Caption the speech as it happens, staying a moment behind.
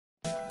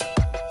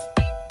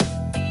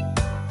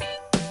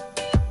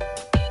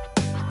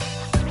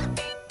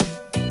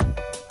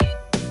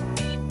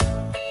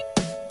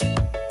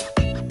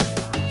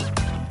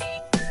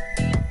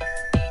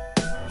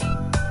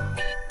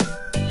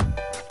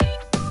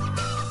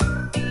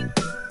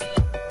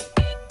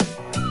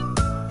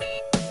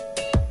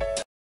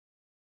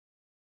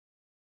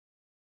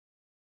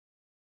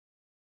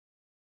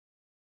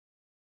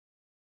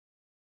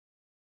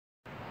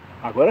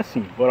Agora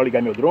sim, bora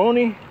ligar meu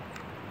drone.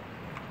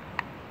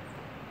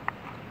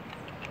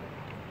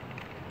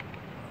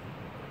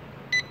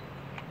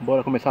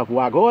 Bora começar a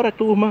voar agora,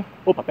 turma.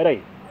 Opa, pera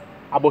aí.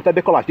 Abortar a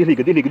decolagem,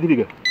 desliga, desliga,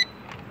 desliga.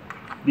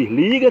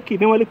 Desliga que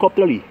vem um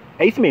helicóptero ali.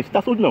 É isso mesmo, você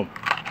tá surdo não.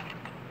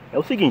 É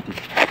o seguinte.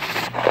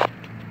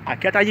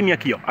 Aqui atrás de mim,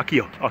 aqui ó,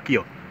 aqui ó, aqui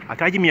ó.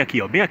 Atrás de mim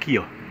aqui ó, bem aqui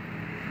ó.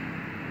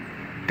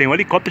 Tem um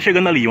helicóptero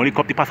chegando ali, um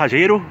helicóptero de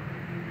passageiro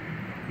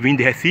vindo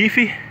de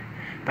Recife.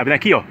 Tá vendo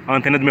aqui ó, a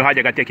antena do meu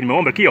rádio HT aqui no meu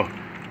ombro aqui ó.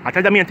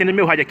 Atrás da minha antena do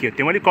meu rádio aqui ó,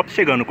 tem um helicóptero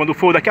chegando. Quando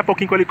for daqui a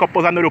pouquinho que o helicóptero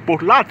pousar no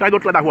aeroporto, lá atrás do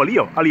outro lado da rua ali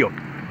ó, ali ó.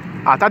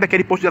 Atrás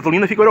daquele posto de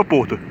gasolina fica o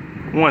aeroporto.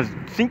 Umas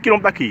 5 km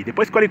daqui.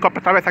 Depois que o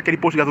helicóptero atravessar aquele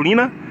posto de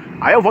gasolina,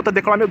 aí eu volto a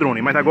decolar meu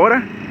drone. Mas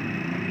agora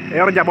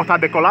é hora de abortar a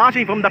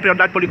decolagem. Vamos dar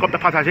prioridade para o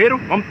helicóptero passageiro.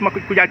 Vamos tomar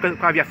cuidado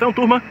com a aviação,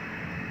 turma.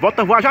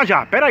 Volta a voar já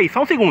já. Pera aí,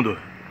 só um segundo.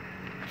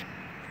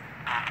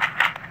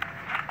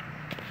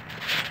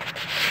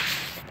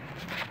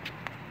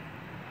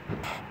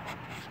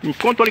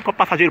 Enquanto o helicóptero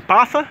passageiro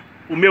passa,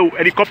 o meu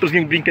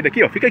helicópterozinho brinquedo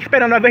aqui, ó, fica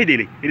esperando a vez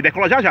dele. Ele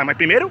decola já já, mas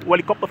primeiro o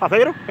helicóptero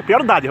passageiro é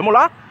prioridade. Vamos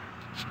lá.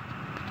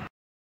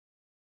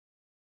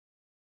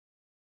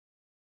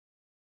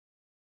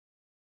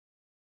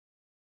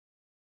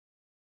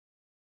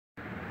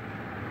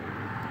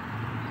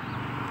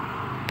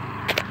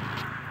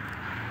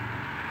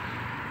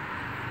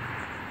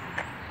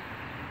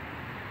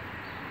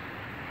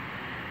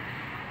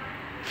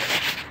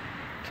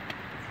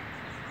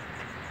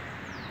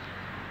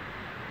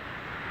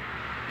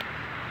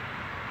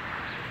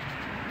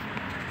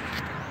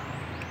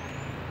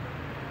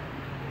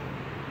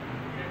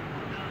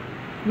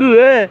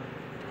 Bué!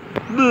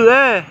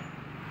 Bué!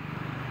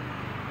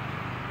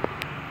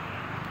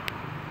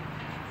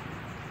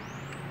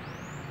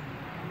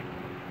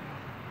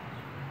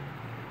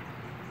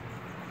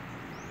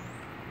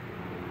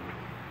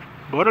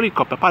 Bora,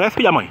 helicóptero, aparece,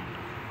 filha mãe.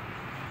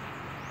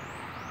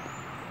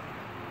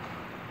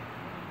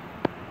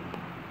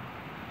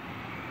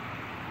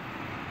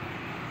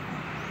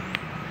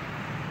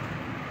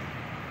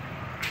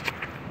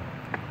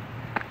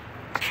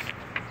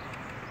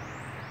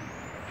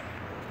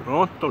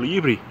 Pronto, tô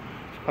livre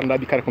para andar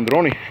de cara com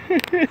drone.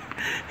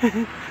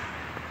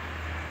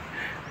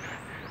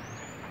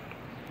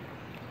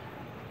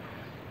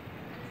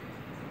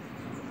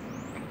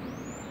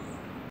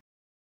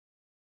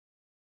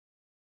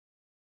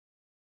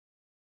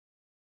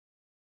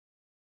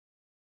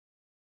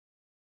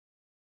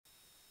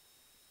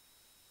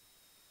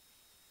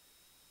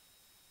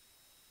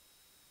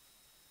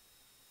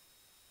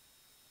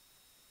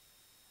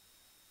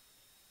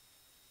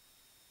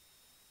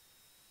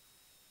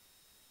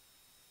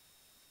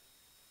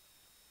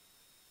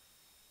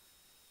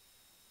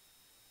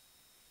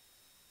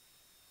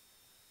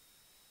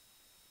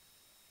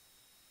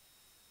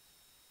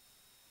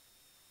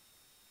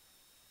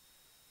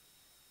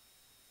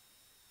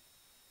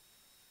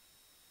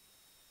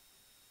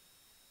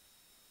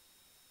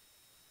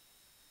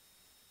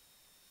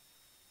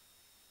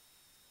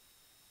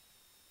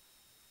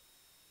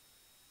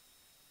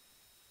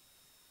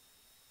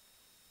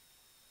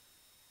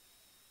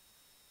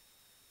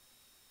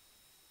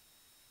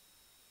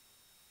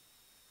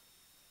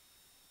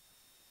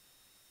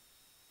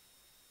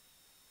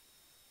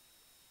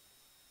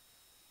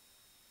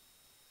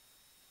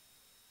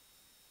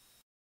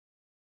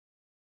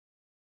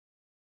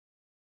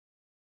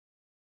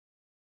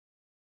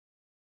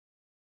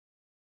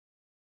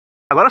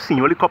 Agora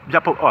sim, o helicóptero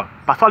já, ó,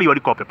 passou ali o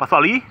helicóptero, passou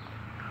ali,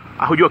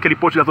 arrodeou aquele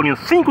posto de gasolina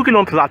 5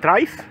 km lá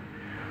atrás.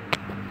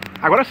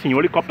 Agora sim, o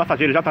helicóptero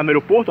passageiro já está no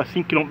aeroporto, a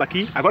 5 km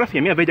daqui. Agora sim,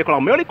 é minha vez de decolar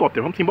o meu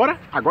helicóptero. Vamos embora?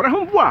 Agora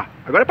vamos voar.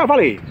 Agora é pra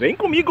valer. Vem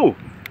comigo.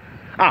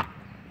 Ah,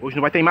 hoje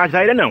não vai ter imagens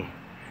aéreas não.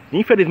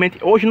 Infelizmente,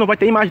 hoje não vai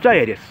ter imagens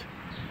aéreas.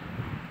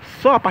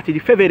 Só a partir de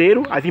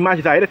fevereiro, as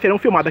imagens aéreas serão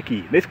filmadas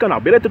aqui, nesse canal.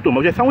 Beleza, turma?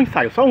 Hoje é só um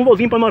ensaio, só um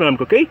voozinho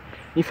panorâmico, ok?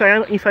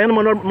 Ensaiando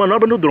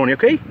manobra no drone,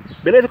 ok?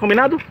 Beleza,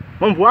 combinado?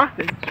 Vamos voar?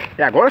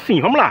 É agora sim,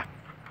 vamos lá.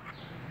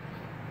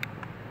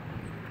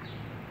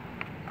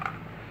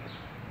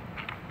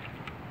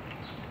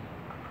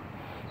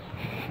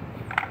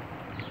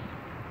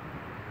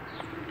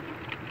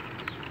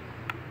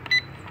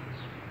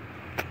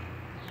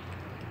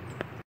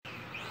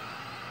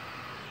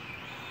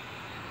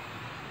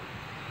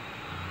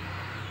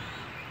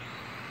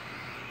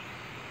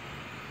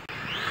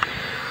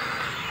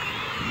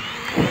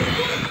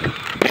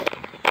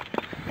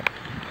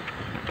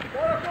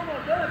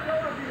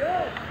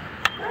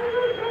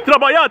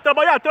 Trabalhar,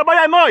 trabalhar,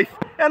 trabalhar, é nóis!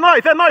 É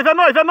nóis, é nóis, é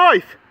nóis, é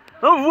nóis!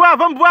 Vamos voar,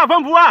 vamos voar,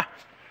 vamos voar!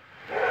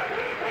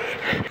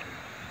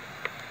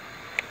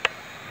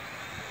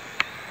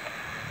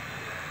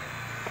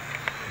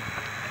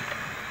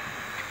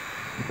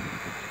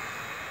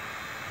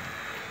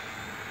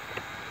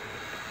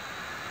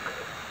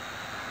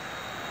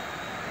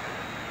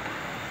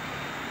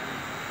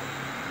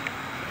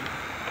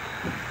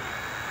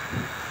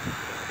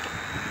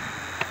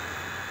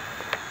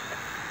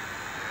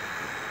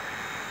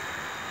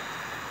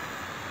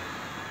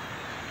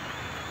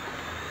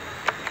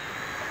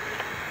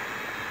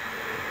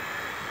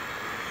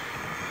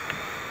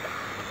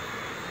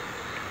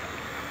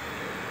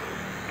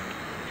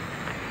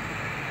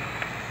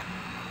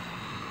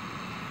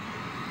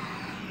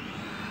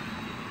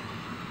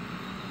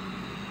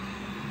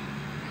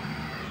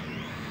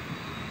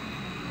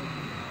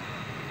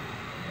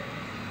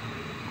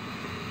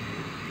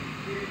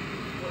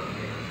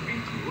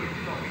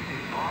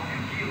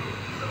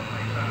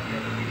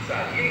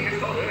 Pizzaria e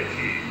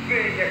restaurante.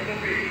 Venha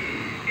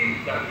conferir.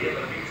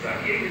 Italiana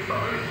Pizzaria e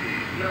Restaurante.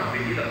 Na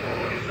Avenida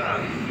Colônia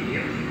Salles,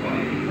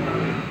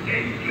 544.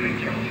 Em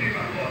frente ao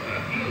Gema Rota,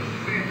 no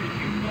centro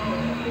de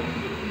Paulo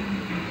Afonso.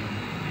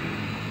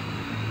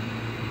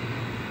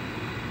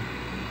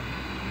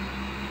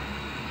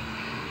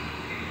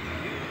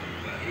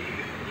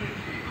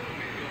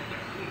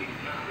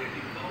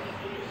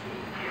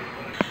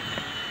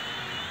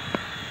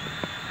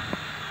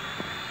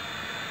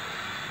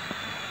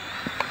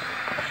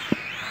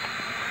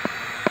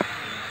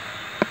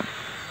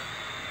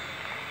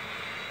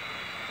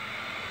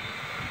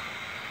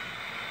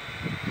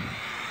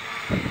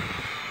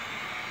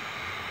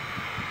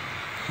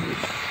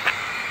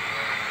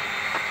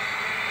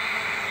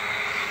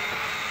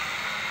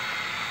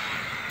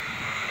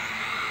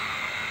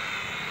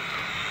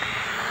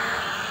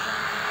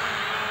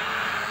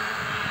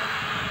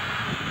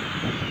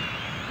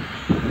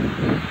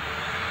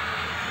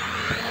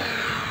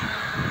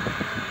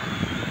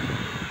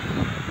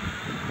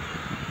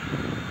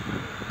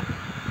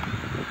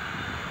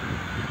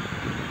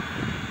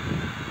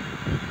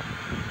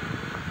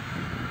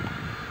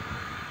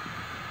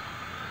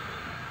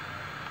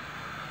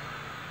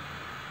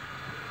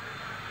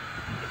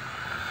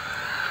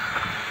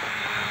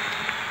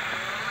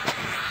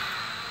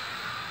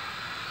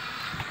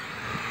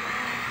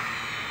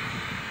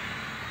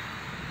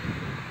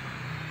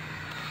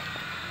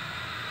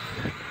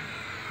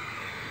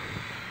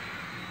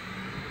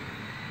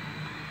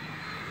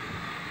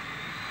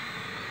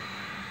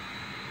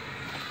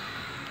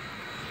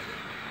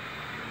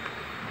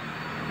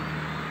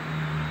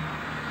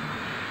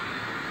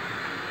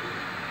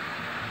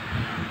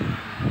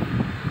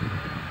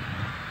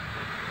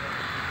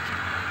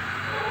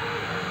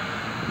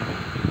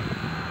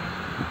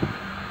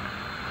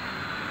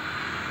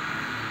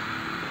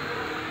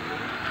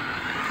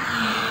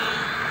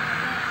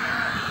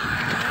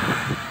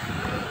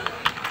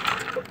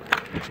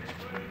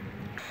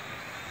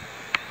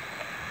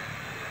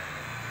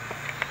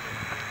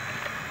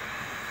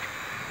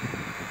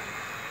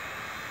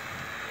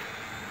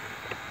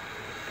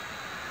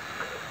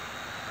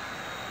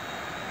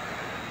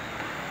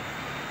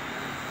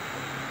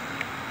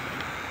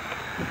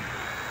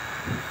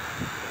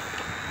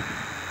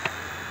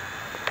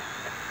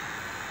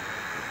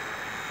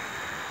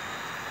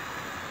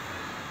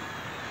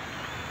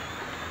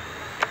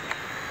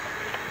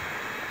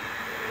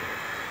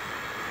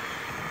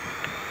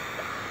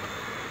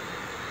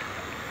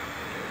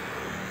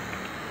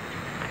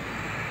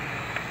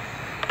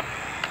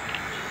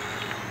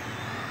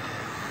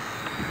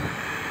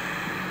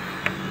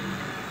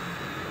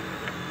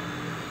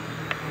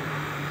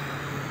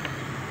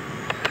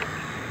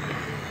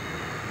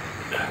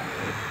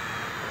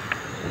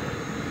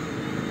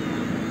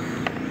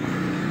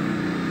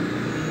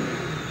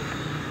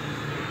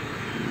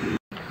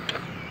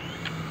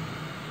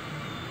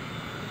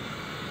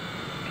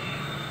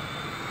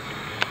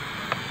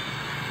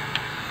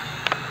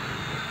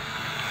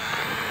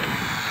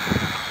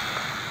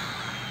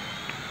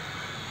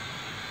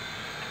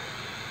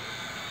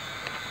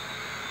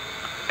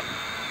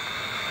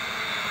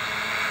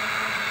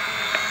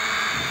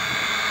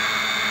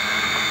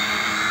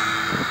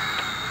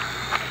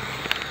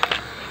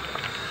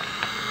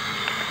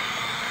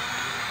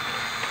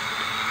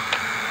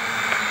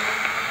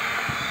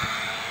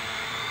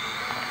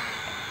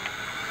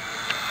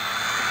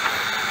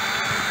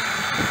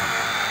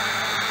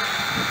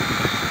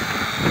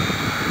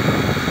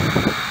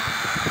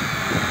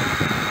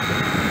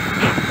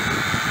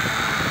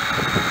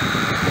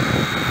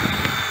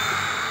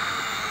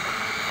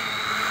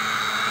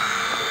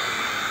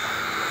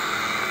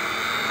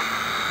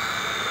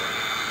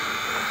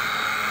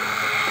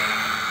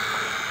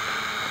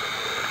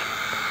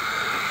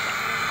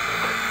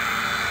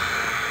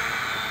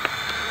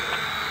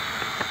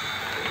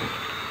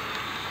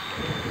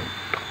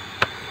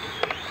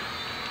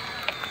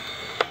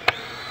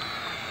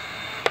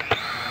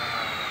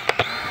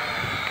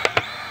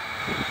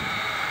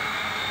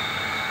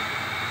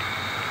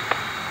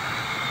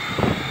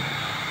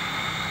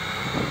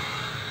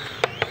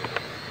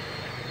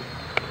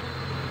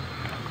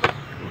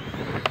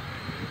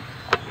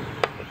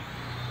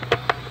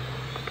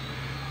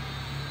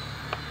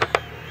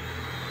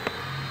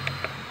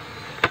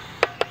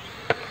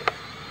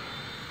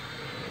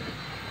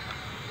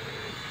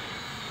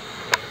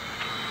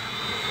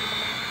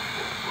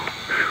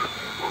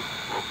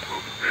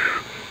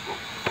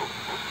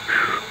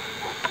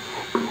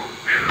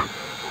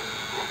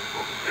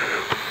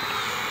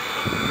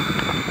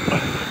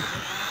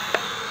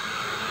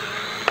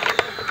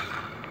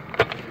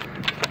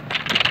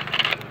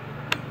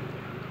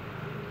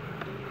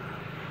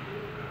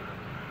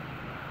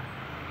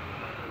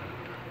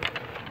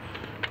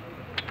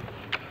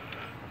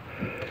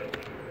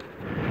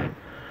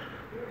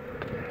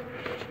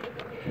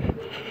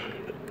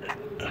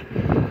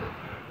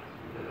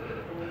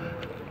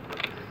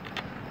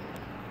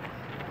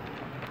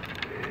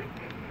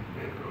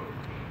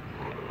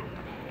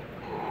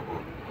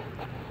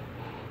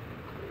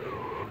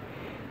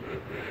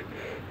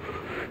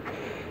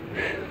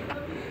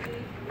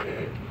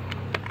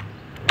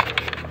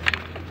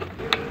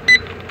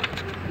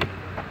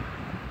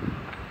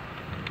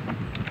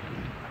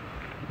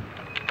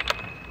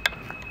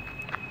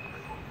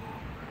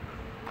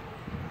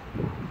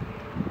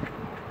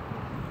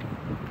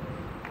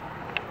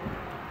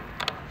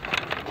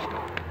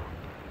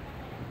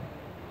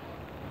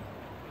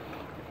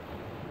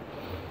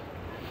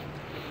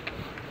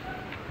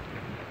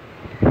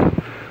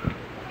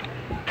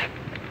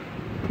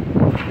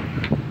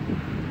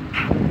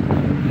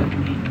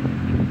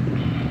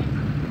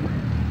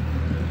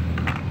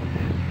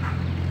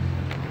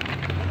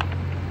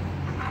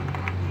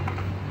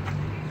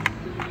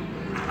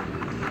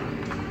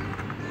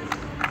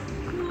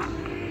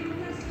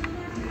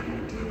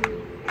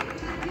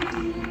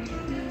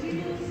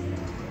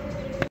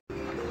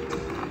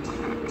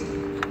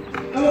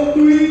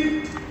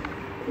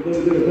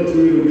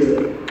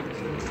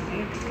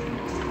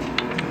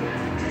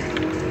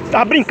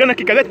 Tava brincando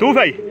aqui, cadê tu,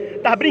 velho?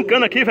 Tava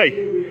brincando aqui,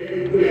 velho.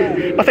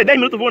 Passei 10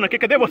 minutos voando aqui,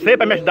 cadê você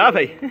pra me ajudar,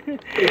 velho?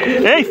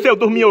 Hein, seu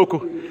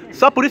dorminhoco?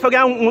 Só por isso vai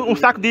ganhar um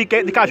saco de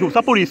caju,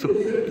 só por isso.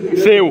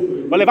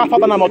 Seu. Vai levar a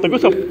falta na moto, viu,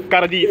 seu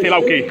cara de sei lá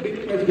o quê?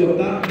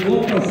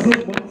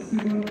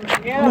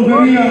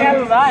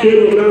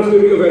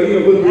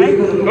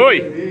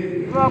 Oi.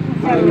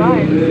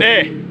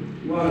 É.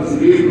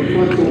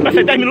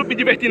 Passei 10 minutos me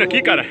divertindo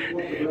aqui, cara.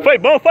 Foi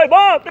bom,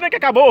 pena que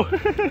acabou.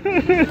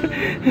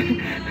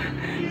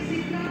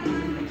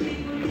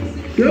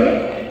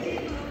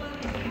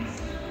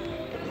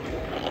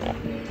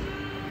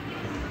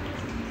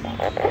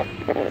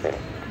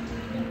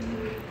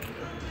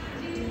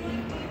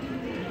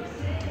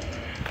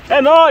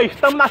 É nóis,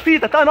 estamos na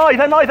fita, tá nóis,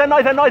 é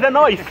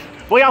nóis.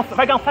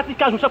 Vai ganhar um saco de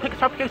caju, só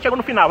porque ele chegou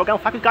no final, vai ganhar um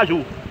saco de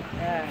caju.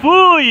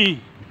 Fui!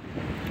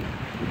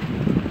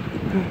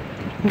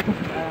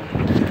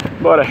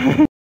 Bora.